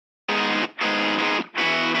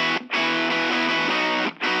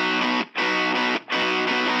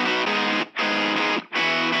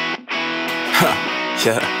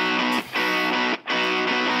Yeah.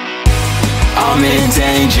 I'm in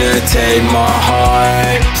danger, take my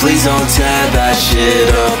heart. Please don't tear that shit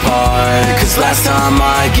apart. Cause last time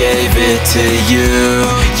I gave it to you,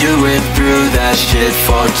 you ripped through that shit,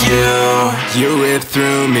 fuck you. You ripped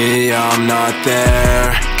through me, I'm not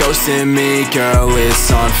there. Ghosting me, girl, it's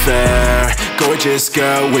unfair. Gorgeous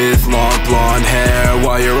girl with long blonde hair.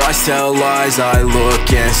 While your eyes tell lies, I look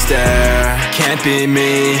and stare. Can't be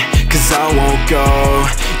me, cause I won't go.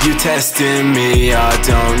 You testing me, I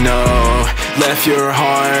don't know. Left your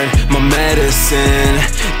heart, my medicine.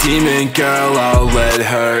 Demon girl, I'll let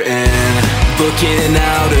her in. Looking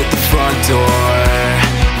out at the front door,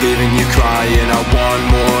 leaving you crying, I want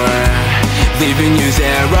more. Leaving you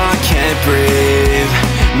there, I can't breathe.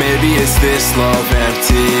 Maybe it's this love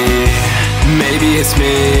empty. Maybe it's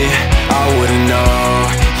me, I wouldn't know.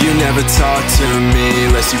 You never talk to me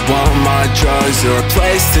unless you want my drugs or a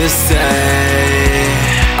place to stay.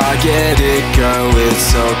 I get it, girl,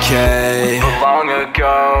 it's okay. But long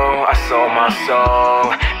ago, I sold my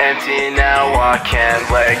soul. Empty now, I can't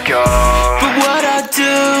let go. But what I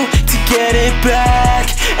do to get it back?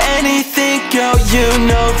 Anything, girl, you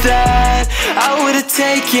know that I would've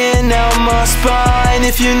taken out my spine.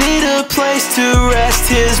 If you need a place to rest,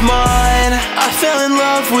 here's mine. I fell in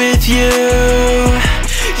love with you.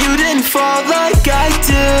 You didn't fall like I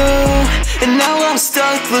do. And now I'm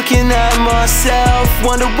stuck looking at myself.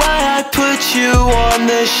 Wonder why I put you on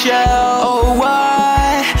the shelf. Oh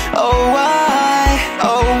why, oh why,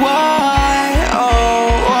 oh why, oh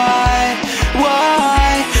why,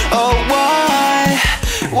 why, oh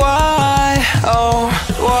why, oh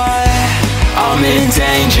why. I'm in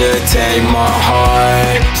danger, take my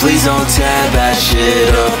heart. Please don't tear that shit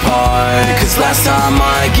apart. Cause last time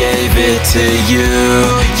I gave it to you,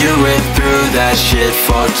 you ripped through that shit,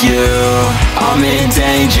 fuck you. I'm in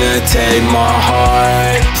danger, take my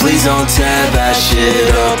heart. Please don't tear that shit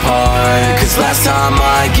apart. Cause last time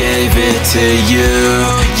I gave it to you,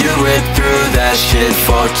 you ripped through that shit,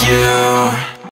 fuck you.